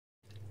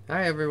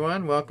Hi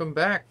everyone, welcome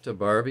back to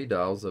Barbie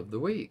Dolls of the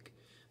Week.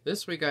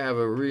 This week I have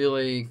a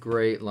really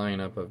great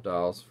lineup of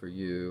dolls for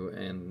you,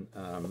 and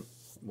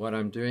what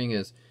I'm doing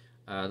is,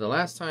 the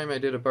last time I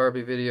did a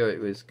Barbie video it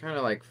was kind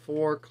of like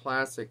 4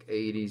 classic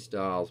 80s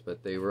dolls,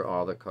 but they were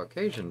all the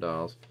Caucasian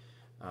dolls.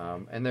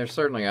 And there's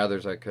certainly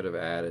others I could have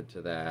added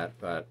to that,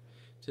 but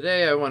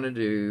today I want to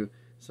do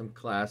some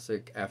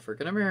classic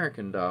African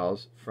American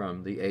dolls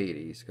from the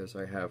 80s because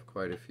I have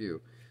quite a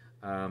few.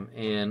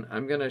 And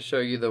I'm going to show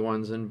you the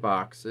ones in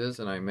boxes,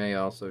 and I may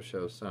also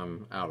show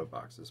some out of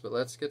boxes. But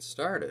let's get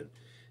started.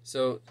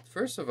 So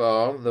first of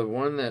all, the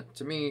one that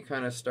to me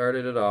kind of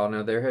started it all.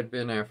 Now there had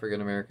been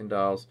African American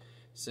dolls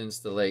since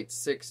the late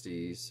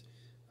 60s,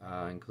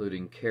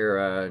 including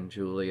Cara and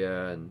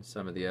Julia and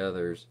some of the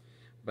others.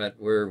 But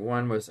where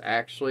one was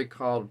actually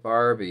called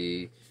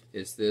Barbie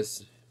is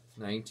this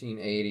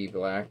 1980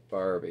 black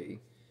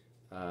Barbie.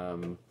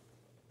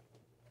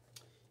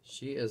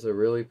 She is a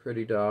really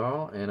pretty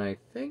doll, and I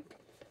think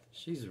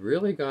she's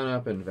really gone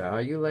up in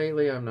value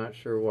lately. I'm not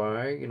sure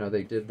why. You know,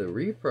 they did the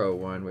repro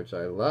one, which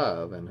I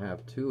love, and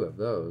have 2 of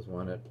those.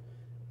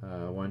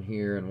 One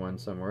here and one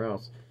somewhere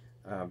else.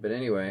 But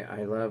anyway,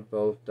 I love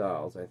both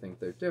dolls. I think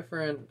they're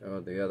different.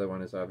 Oh, the other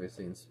one is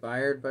obviously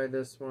inspired by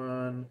this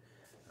one.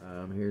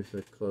 Here's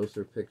a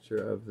closer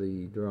picture of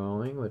the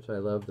drawing, which I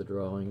love the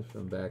drawings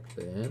from back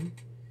then.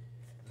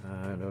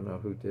 I don't know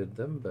who did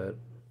them, but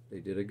they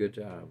did a good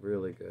job,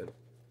 really good.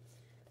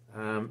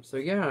 So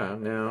yeah,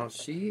 now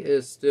she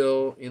is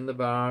still in the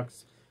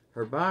box.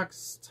 Her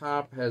box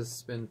top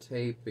has been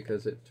taped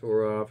because it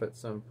tore off at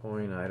some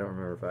point. I don't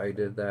remember if I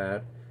did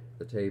that,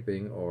 the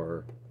taping,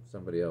 or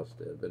somebody else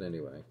did, but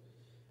anyway.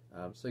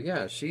 So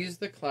yeah, she's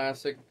the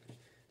classic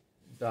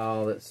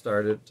doll that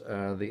started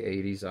the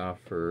 80s off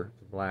for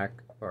black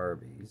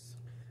Barbies.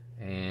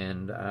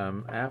 And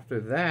after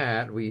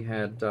that, we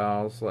had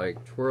dolls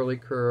like Twirly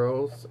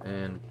Curls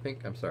and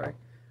Pink. I'm sorry,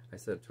 I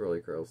said Twirly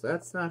Curls.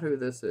 That's not who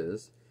this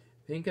is.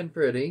 Pink and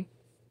Pretty.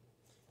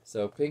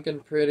 So Pink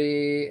and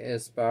Pretty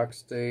is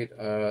box date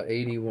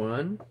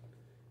 81.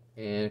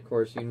 And of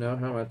course, you know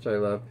how much I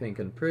love Pink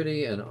and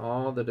Pretty and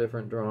all the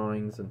different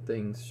drawings and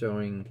things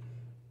showing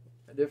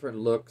different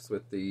looks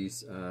with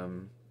these 4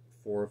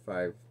 or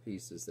 5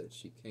 pieces that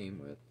she came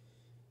with.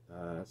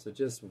 So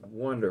just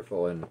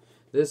wonderful, and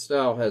this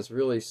doll has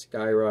really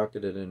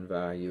skyrocketed in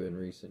value in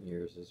recent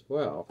years as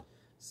well.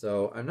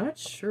 So I'm not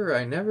sure,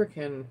 I never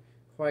can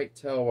quite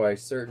tell why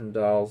certain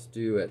dolls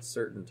do at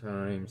certain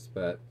times,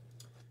 but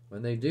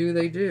when they do,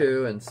 they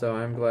do, and so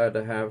I'm glad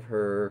to have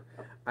her.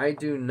 I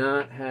do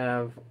not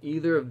have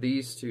either of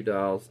these 2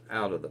 dolls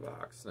out of the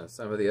box. Now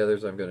some of the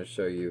others I'm going to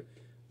show you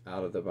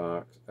out of the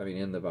box,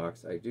 in the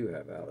box I do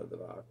have out of the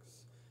box.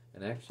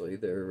 And actually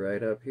they're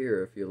right up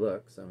here if you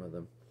look, some of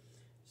them.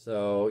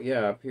 So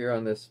yeah, up here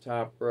on this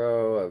top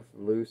row of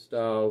loose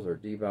dolls or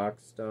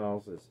D-box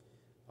dolls is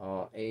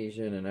all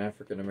Asian and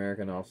African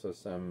American. Also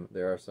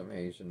there are some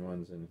Asian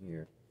ones in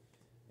here.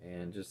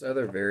 And just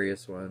other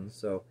various ones.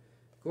 So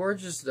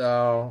gorgeous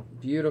doll,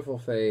 beautiful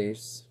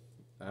face.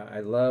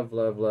 I love,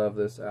 love, love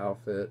this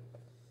outfit.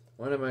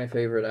 One of my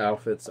favorite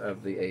outfits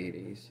of the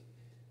 80s.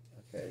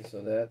 Okay,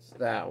 so that's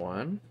that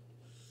one.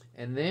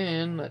 And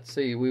then, let's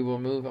see, we will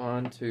move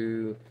on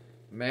to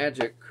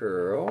Magic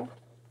Curl.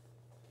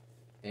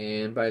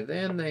 And by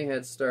then they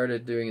had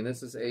started doing, and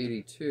this is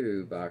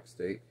 82 box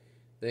date,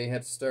 they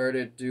had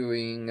started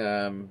doing,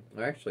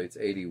 actually it's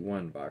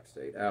 81 box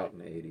date, out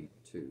in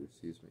 82,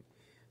 excuse me.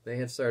 They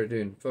had started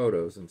doing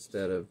photos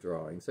instead of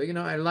drawings. So, you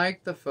know, I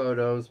like the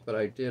photos, but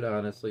I did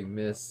honestly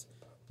miss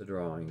the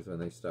drawings when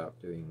they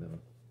stopped doing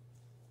them.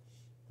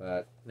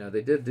 But, now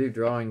they did do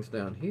drawings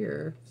down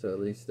here, so at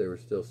least there were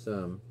still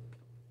some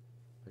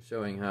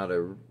showing how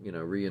to, you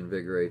know,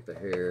 reinvigorate the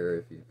hair.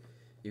 If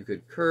you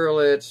could curl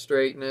it,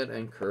 straighten it,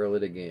 and curl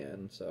it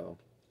again. So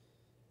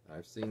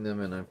I've seen them,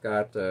 and I've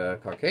got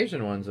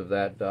Caucasian ones of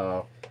that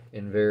doll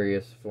in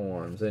various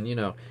forms. And you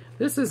know,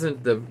 this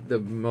isn't the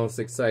most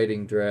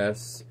exciting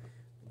dress,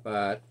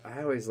 but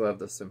I always love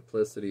the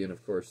simplicity, and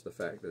of course the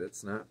fact that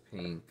it's not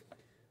pink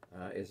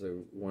is a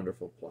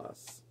wonderful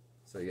plus.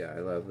 So yeah, I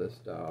love this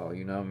doll.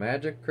 You know,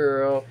 Magic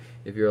Curl,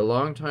 if you're a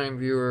longtime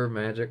viewer,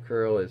 Magic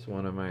Curl is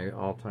one of my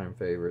all-time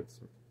favorites.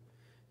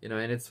 You know,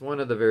 and it's one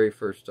of the very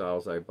first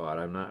dolls I bought.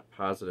 I'm not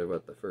positive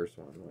what the first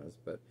one was,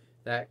 but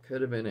that could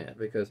have been it.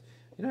 Because,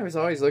 you know, I was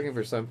always looking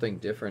for something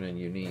different and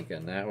unique,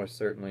 and that was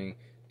certainly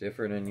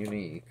different and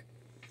unique.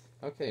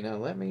 Okay, now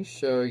let me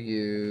show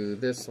you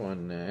this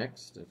one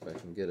next, if I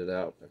can get it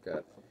out. I've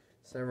got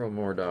several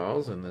more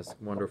dolls in this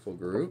wonderful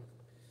group.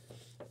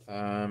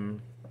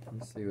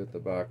 Let's see what the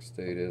box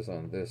date is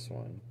on this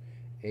one.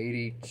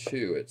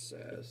 82, it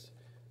says.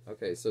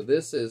 Okay, so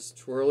this is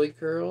Twirly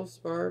Curls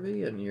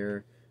Barbie, and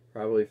you're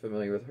probably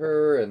familiar with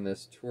her and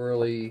this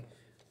twirly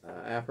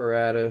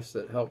apparatus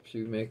that helps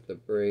you make the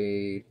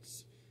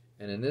braids.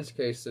 And in this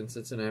case, since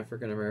it's an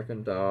African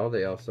American doll,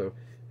 they also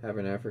have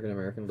an African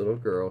American little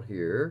girl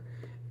here.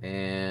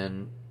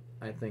 And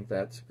I think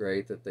that's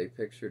great that they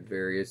pictured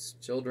various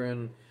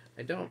children.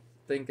 I don't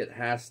think it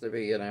has to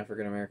be an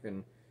African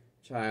American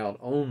child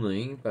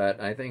only, but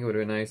I think it would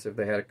have been nice if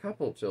they had a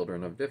couple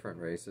children of different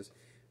races.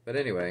 But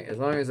anyway, as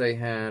long as they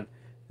had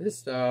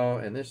this doll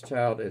and this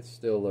child, it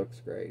still looks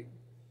great.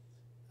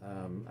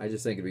 I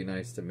just think it'd be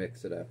nice to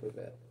mix it up a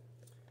bit.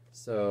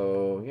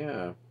 So,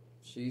 yeah,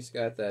 she's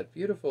got that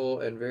beautiful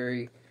and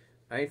very,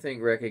 I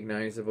think,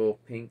 recognizable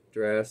pink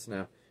dress.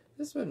 Now,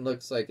 this one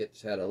looks like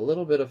it's had a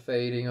little bit of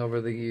fading over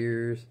the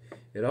years.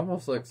 It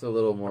almost looks a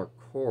little more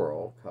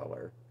coral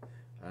color.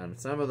 And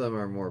some of them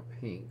are more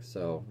pink,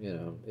 so, you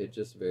know, it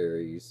just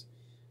varies.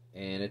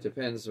 And it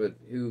depends with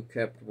who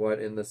kept what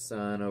in the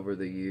sun over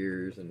the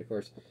years. And, of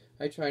course,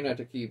 I try not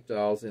to keep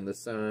dolls in the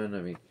sun.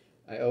 I mean,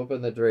 I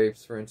open the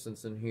drapes, for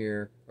instance, in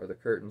here, or the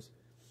curtains,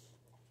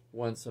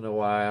 once in a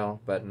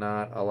while, but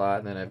not a lot.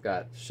 And then I've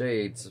got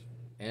shades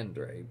and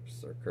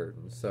drapes or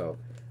curtains. So,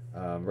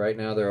 right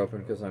now they're open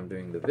because I'm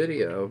doing the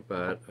video.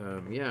 But,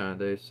 yeah,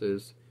 this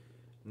is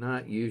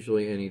not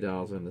usually any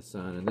dolls in the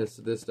sun. And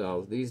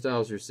these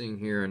dolls you're seeing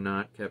here are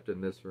not kept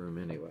in this room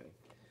anyway.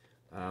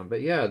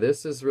 But yeah,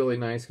 this is really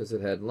nice because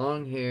it had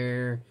long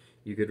hair.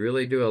 You could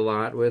really do a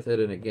lot with it.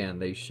 And again,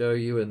 they show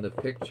you in the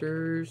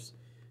pictures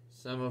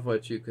some of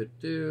what you could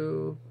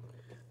do.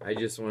 I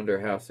just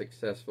wonder how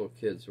successful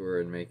kids were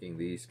in making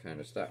these kind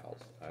of styles.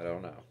 I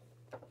don't know.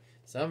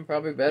 Some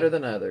probably better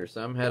than others.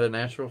 Some had a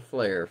natural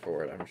flair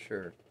for it, I'm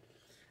sure.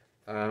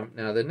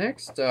 Now the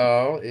next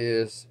doll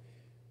is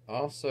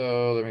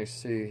also, let me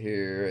see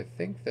here. I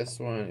think this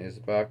one is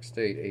Box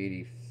Date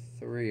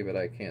 83, but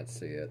I can't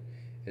see it.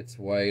 It's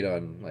white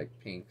on like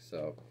pink,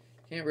 so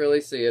can't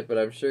really see it, but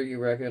I'm sure you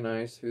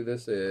recognize who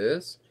this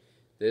is.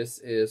 This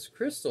is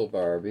Crystal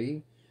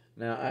Barbie.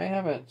 Now, I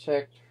haven't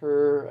checked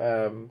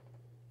her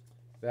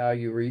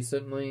value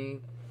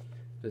recently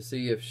to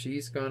see if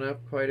she's gone up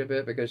quite a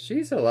bit, because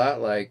she's a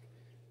lot like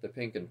the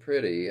Pink and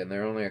Pretty, and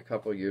they're only a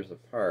couple years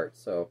apart.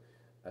 So,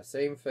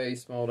 same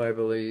face mold, I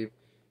believe,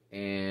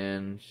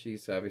 and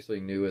she's obviously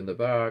new in the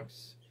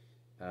box.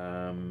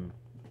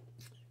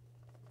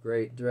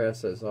 Great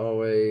dress as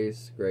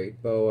always,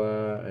 great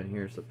boa, and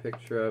here's a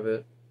picture of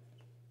it.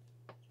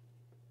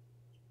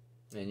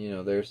 And you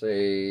know,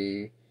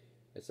 it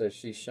says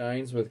she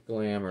shines with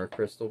glamour,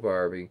 Crystal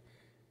Barbie.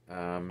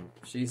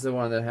 She's the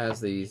one that has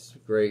these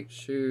great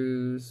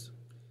shoes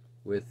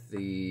with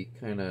the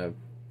kind of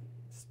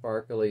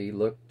sparkly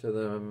look to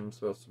them. It's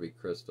supposed to be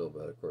crystal,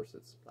 but of course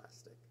it's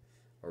plastic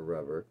or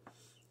rubber.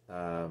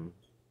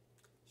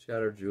 She's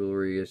got her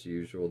jewelry as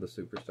usual, the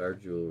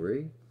Superstar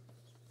jewelry.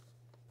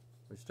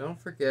 Which, don't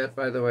forget,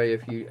 by the way,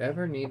 if you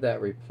ever need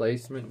that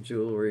replacement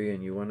jewelry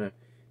and you want to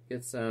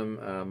get some,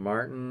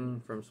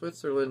 Martin from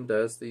Switzerland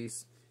does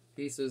these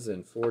pieces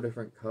in 4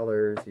 different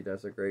colors. He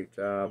does a great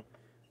job.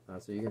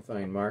 So you can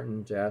find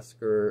Martin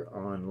Jasker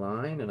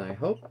online. And I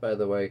hope, by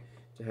the way,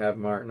 to have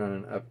Martin on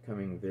an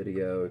upcoming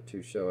video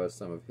to show us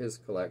some of his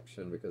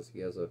collection, because he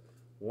has a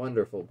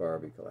wonderful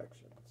Barbie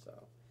collection.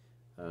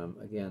 So,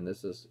 again,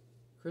 this is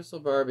Crystal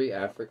Barbie,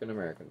 African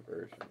American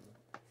version.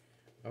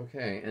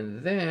 Okay,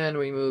 and then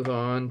we move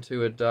on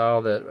to a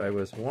doll that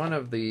was one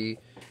of the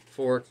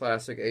 4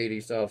 classic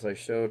 80s dolls I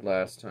showed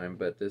last time,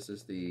 but this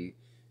is the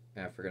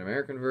African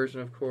American version,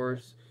 of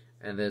course,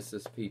 and this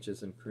is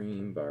Peaches and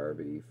Cream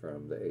Barbie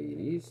from the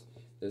 80s.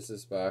 This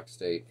is Box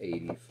Date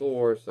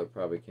 84, so it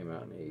probably came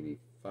out in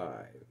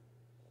 85.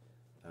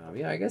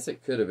 Yeah, I guess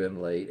it could have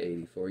been late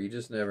 84. You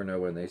just never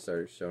know when they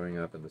started showing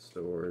up in the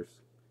stores.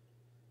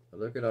 But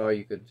look at all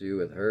you could do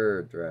with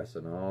her dress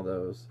and all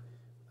those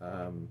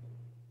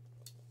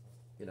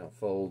you know,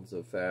 folds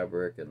of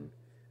fabric, and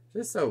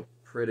just so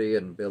pretty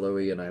and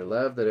billowy. And I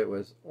love that it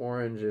was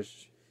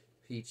orangish,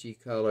 peachy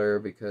color,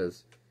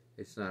 because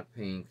it's not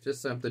pink,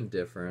 just something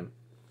different.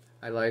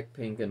 I like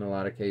pink in a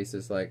lot of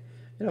cases. Like,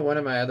 you know, one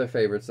of my other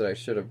favorites that I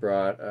should have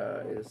brought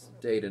is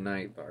Day to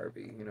Night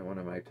Barbie. You know, one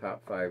of my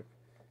top 5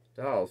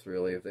 dolls,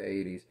 really, of the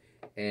 80s.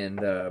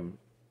 And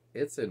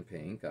it's in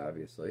pink,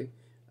 obviously.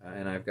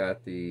 And I've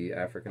got the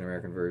African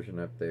American version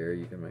up there.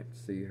 You can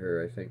see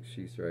her. I think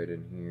she's right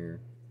in here.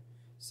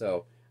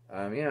 So,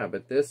 yeah,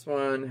 but this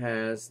one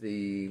has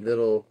the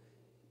little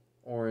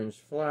orange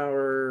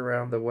flower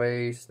around the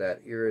waist,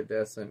 that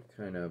iridescent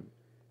kind of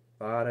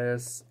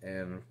bodice,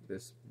 and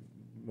this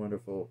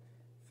wonderful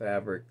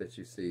fabric that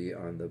you see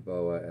on the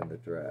boa and the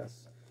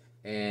dress.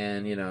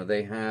 And, you know,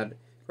 they had,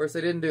 of course, they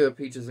didn't do a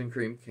Peaches and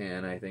Cream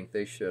can. I think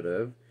they should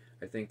have.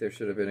 I think there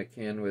should have been a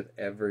can with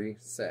every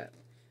set.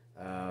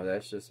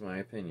 That's just my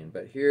opinion.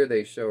 But here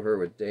they show her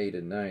with Day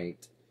to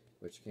Night,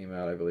 which came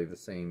out, I believe, the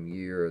same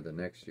year or the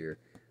next year,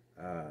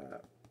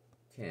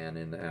 can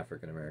in the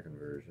African American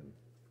version.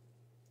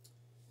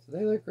 So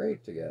they look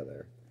great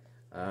together.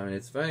 And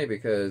it's funny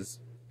because,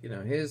 you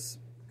know, his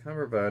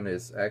cummerbund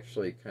is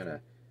actually kind of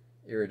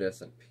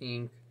iridescent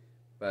pink,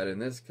 but in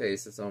this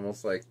case it's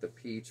almost like the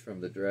peach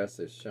from the dress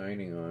is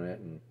shining on it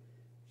and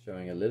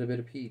showing a little bit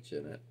of peach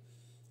in it.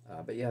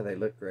 But yeah, they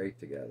look great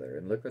together.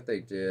 And look what they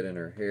did in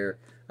her hair.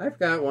 I've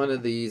got one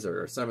of these,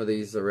 or some of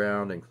these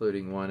around,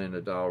 including one in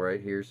a doll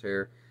right here's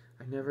hair.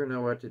 I never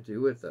know what to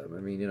do with them. I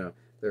mean, you know,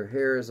 their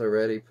hair is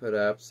already put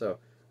up, so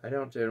I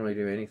don't generally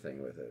do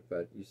anything with it,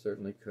 but you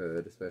certainly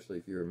could, especially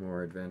if you're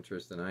more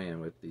adventurous than I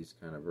am with these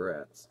kind of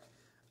barrettes.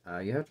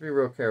 You have to be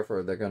real careful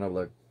or they're going to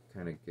look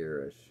kind of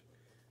garish.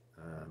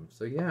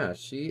 So yeah,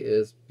 she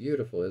is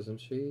beautiful,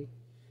 isn't she?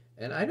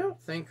 And I don't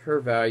think her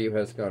value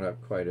has gone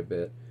up quite a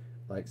bit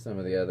like some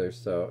of the others,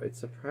 so it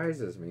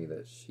surprises me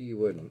that she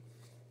wouldn't.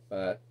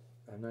 But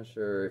I'm not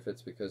sure if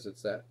it's because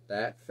it's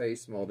that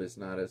face mold is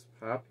not as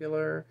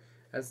popular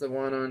as the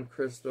one on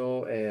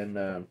Crystal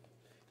and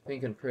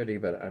Pink and Pretty,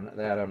 but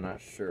I'm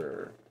not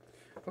sure.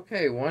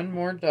 Okay, one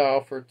more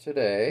doll for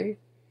today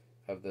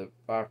of the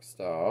box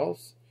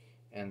dolls,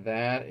 and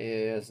that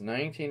is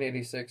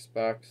 1986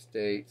 box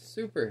date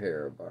Super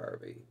Hair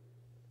Barbie.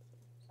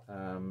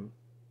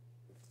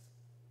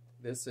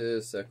 This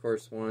is, of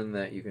course, one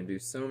that you can do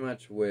so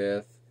much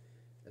with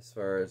as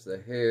far as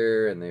the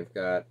hair, and they've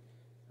got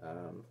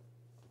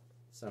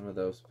some of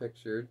those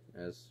pictured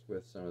as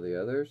with some of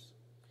the others.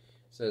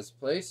 It says,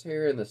 place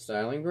hair in the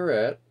styling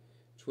barrette,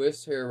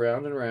 twist hair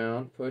round and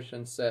round, push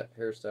and set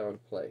hairstyle in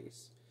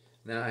place.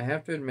 Now, I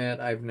have to admit,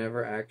 I've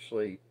never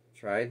actually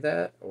tried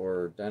that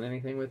or done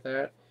anything with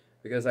that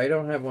because I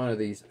don't have one of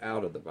these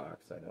out of the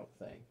box, I don't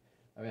think.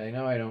 I mean, I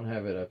know I don't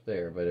have it up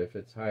there, but if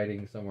it's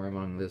hiding somewhere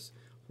among this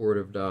horde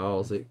of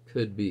dolls, it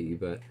could be,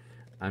 but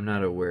I'm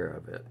not aware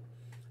of it.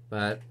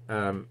 But,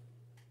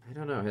 I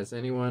don't know, has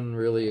anyone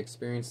really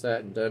experienced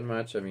that and done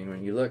much? I mean,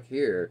 when you look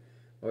here,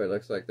 boy, it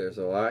looks like there's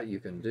a lot you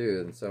can do,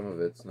 and some of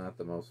it's not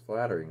the most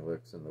flattering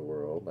looks in the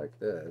world, like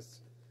this.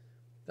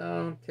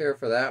 Don't care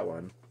for that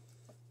one,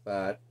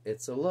 but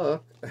it's a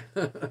look.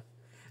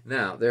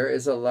 Now, there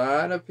is a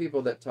lot of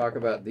people that talk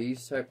about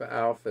these type of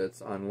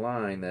outfits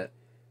online that,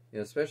 you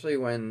know, especially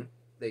when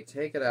they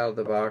take it out of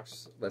the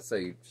box. Let's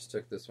say you just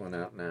took this one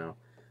out now.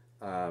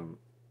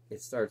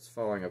 It starts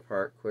falling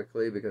apart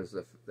quickly because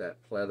that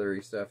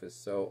pleathery stuff is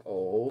so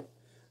old.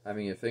 I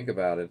mean, you think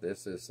about it,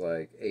 this is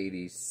like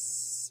 80,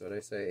 what did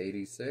I say,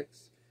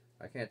 86?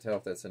 I can't tell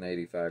if that's an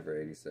 85 or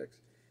 86.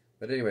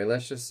 But anyway,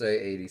 let's just say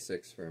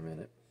 86 for a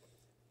minute.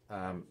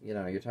 You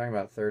know, you're talking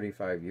about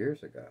 35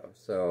 years ago.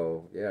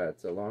 So, yeah,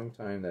 it's a long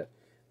time that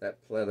that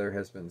pleather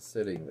has been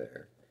sitting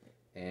there.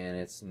 And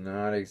it's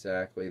not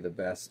exactly the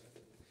best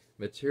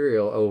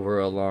material over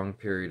a long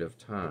period of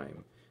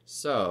time.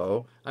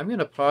 So, I'm going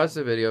to pause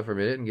the video for a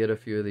minute and get a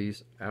few of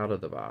these out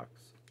of the box.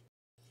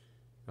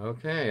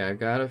 Okay, I've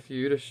got a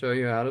few to show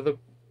you out of the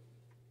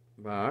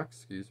box,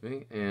 excuse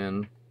me,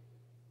 and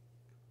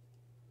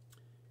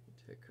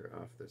take her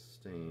off the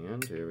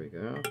stand. Here we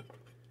go.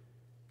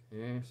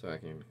 Okay, so I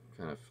can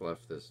kind of fluff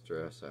this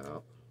dress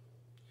out.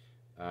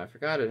 I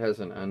forgot it has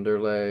an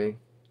underlay.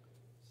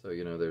 So,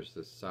 you know, there's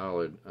this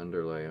solid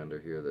underlay under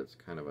here that's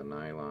kind of a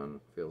nylon,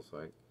 feels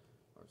like,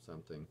 or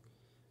something.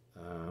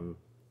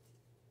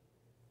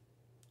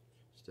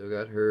 Still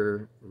got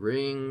her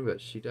ring, but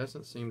she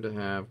doesn't seem to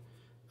have,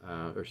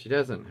 or she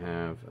doesn't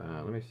have,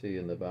 let me see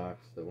in the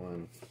box, the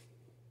one.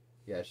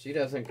 Yeah, she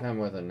doesn't come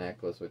with a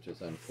necklace, which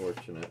is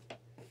unfortunate.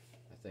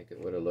 I think it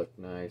would have looked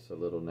nice, a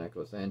little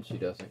necklace, and she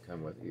doesn't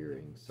come with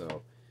earrings.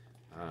 So,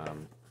 I'll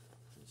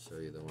show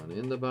you the one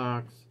in the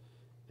box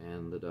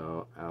and the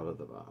doll out of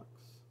the box.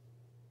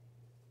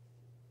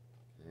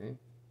 Okay,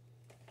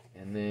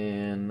 and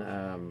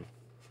then,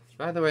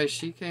 by the way,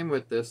 she came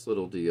with this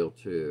little deal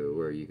too,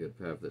 where you could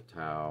have the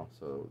towel.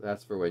 So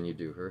that's for when you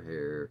do her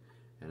hair.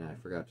 And I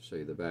forgot to show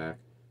you the back.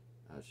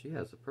 She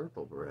has a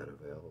purple barrette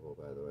available,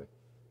 by the way.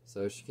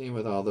 So she came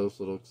with all those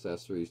little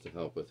accessories to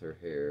help with her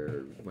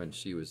hair when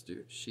she was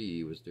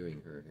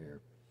doing her hair.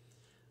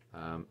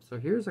 So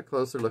here's a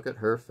closer look at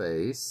her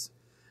face.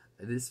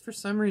 This, for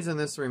some reason,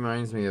 this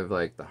reminds me of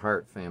like the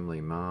Hart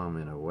family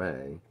mom in a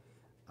way.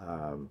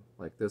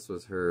 Like this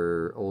was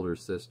her older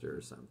sister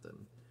or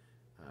something.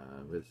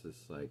 This is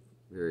like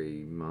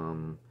very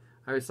mom.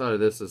 I always thought of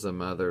this as a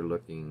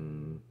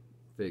mother-looking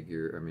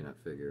figure. I mean,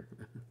 not figure.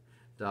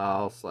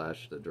 Doll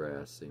slash the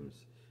dress. Seems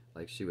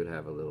like she would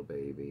have a little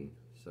baby.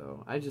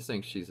 So I just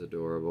think she's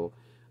adorable.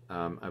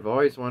 I've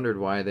always wondered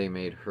why they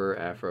made her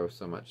afro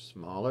so much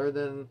smaller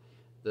than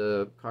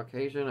the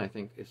Caucasian. I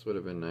think this would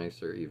have been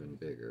nicer, even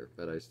bigger.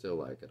 But I still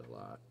like it a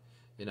lot.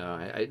 You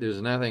know,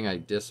 there's nothing I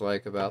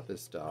dislike about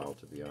this doll,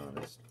 to be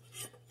honest.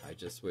 I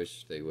just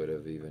wish they would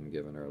have even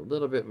given her a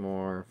little bit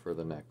more for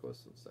the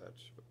necklace and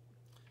such. But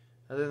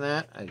other than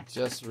that, I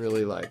just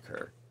really like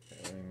her.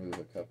 Okay, let me move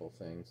a couple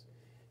things.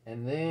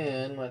 And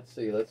then, let's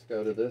see, let's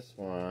go to this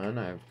one.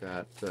 I've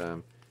got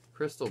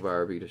Crystal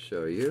Barbie to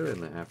show you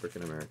in the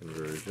African American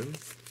version.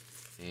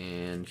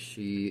 And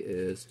she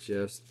is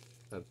just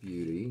a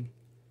beauty.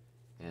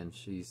 And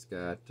she's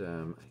got,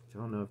 I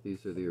don't know if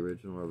these are the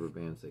original rubber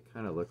bands. They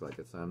kind of look like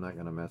it, so I'm not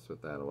going to mess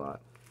with that a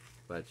lot.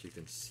 But you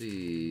can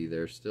see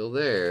they're still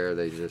there.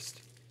 They just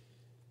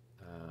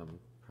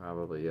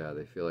probably, yeah,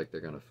 they feel like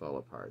they're going to fall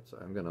apart. So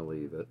I'm going to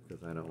leave it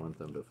because I don't want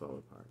them to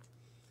fall apart.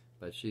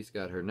 But she's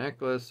got her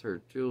necklace,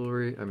 her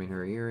jewelry, I mean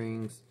her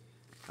earrings,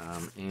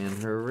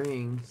 and her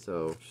ring.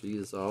 So she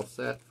is all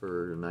set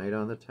for a night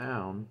on the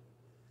town.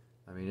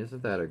 I mean,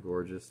 isn't that a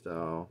gorgeous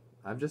doll?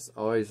 I've just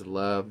always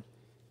loved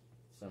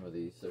some of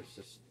these.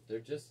 they're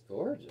just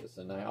gorgeous.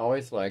 And I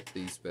always liked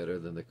these better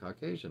than the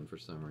Caucasian for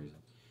some reason.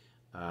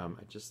 I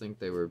just think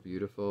they were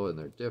beautiful and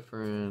they're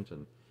different,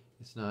 and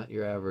it's not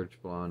your average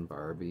blonde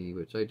Barbie,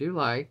 which I do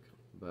like,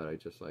 but I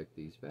just like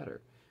these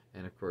better.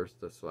 And of course,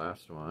 this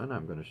last one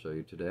I'm going to show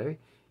you today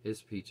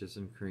is Peaches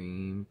and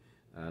Cream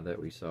that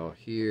we saw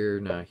here.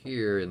 Now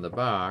here in the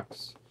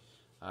box,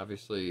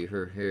 obviously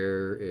her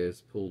hair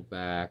is pulled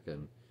back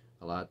and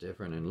a lot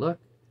different. And look,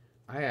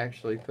 I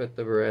actually put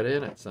the barrette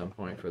in at some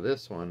point for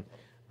this one.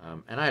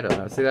 And I don't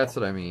know. See, that's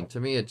what I mean. To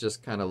me, it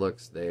just kind of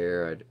looks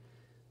there.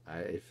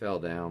 It fell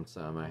down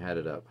some. I had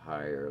it up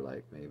higher,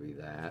 like maybe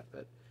that.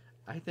 But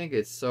I think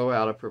it's so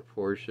out of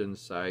proportion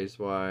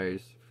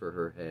size-wise for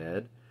her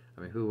head.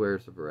 I mean, who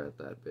wears a barrette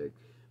that big?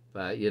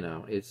 But, you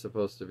know, it's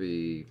supposed to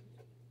be...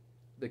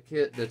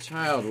 The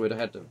child would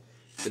have to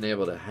been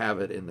able to have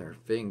it in their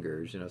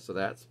fingers, you know, so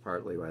that's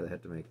partly why they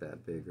had to make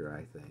that bigger,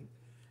 I think.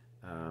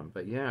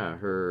 But yeah,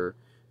 her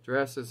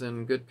dress is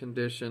in good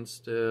condition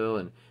still,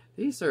 and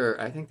these are,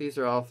 I think these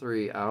are all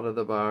three out of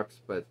the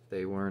box, but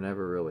they weren't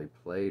ever really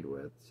played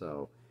with,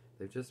 so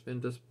they've just been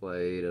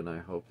displayed, and I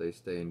hope they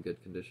stay in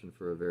good condition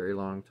for a very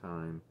long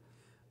time.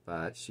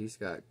 But she's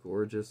got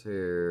gorgeous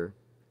hair.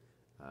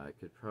 I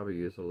could probably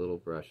use a little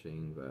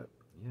brushing, but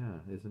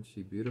yeah, isn't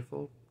she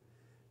beautiful?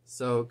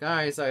 So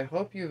guys, I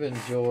hope you've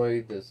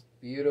enjoyed this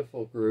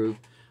beautiful group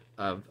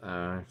of,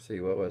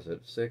 see, what was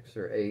it, 6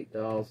 or 8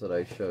 dolls that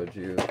I showed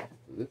you.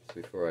 Oops,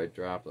 before I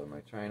drop them. I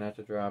try not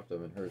to drop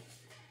them and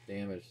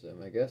damage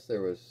them. I guess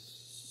there was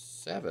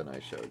 7 I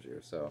showed you,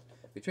 so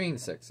between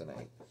 6 and 8.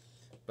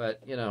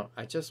 But, you know,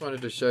 I just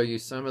wanted to show you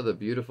some of the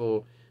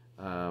beautiful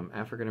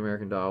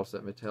African-American dolls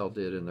that Mattel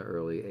did in the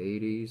early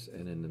 80s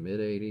and in the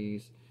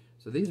mid-80s.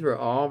 So these were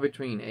all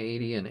between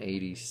 80 and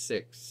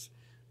 86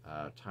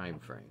 time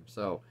frame.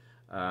 So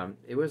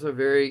it was a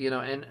very, you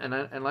know,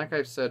 and like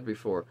I've said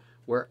before,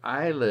 where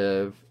I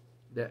live,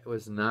 that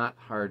was not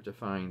hard to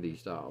find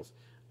these dolls.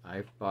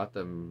 I've bought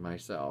them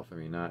myself. I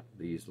mean, not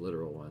these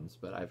literal ones,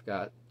 but I've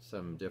got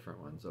some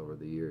different ones over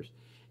the years.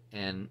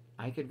 And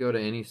I could go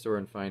to any store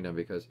and find them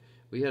because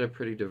we had a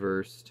pretty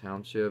diverse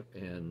township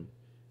and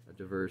a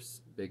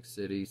diverse big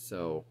city.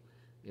 So,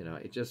 you know,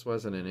 it just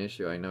wasn't an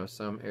issue. I know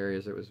some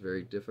areas it was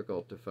very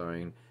difficult to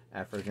find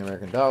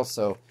African-American dolls,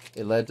 so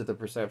it led to the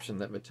perception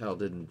that Mattel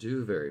didn't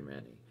do very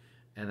many.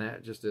 And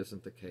that just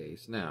isn't the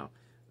case. Now,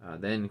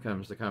 then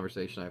comes the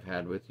conversation I've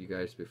had with you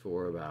guys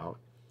before about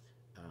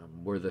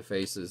were the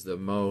faces the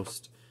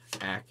most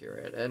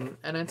accurate? And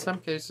in some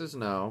cases,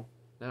 no.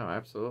 No,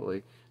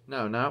 absolutely.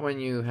 No, not when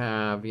you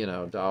have, you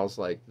know, dolls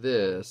like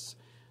this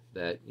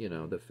that, you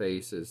know, the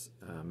face is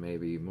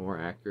maybe more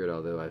accurate,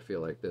 although I feel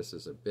like this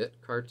is a bit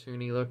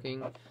cartoony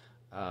looking,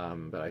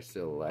 but I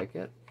still like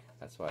it.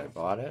 That's why I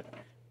bought it.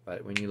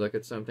 But when you look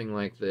at something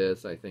like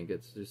this, I think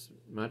it's just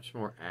much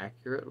more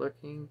accurate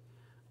looking.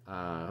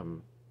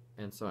 And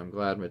so I'm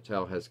glad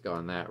Mattel has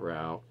gone that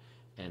route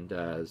and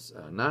does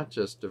not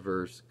just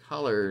diverse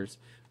colors,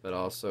 but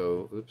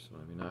also, oops,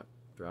 let me not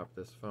drop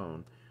this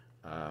phone.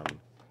 There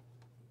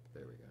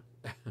we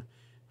go.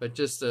 But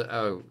just,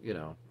 you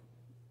know,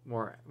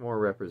 more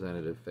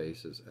representative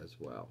faces as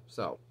well.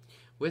 So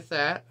with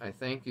that, I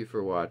thank you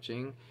for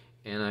watching,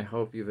 and I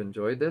hope you've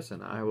enjoyed this,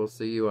 and I will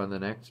see you on the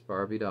next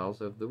Barbie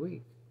Dolls of the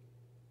Week.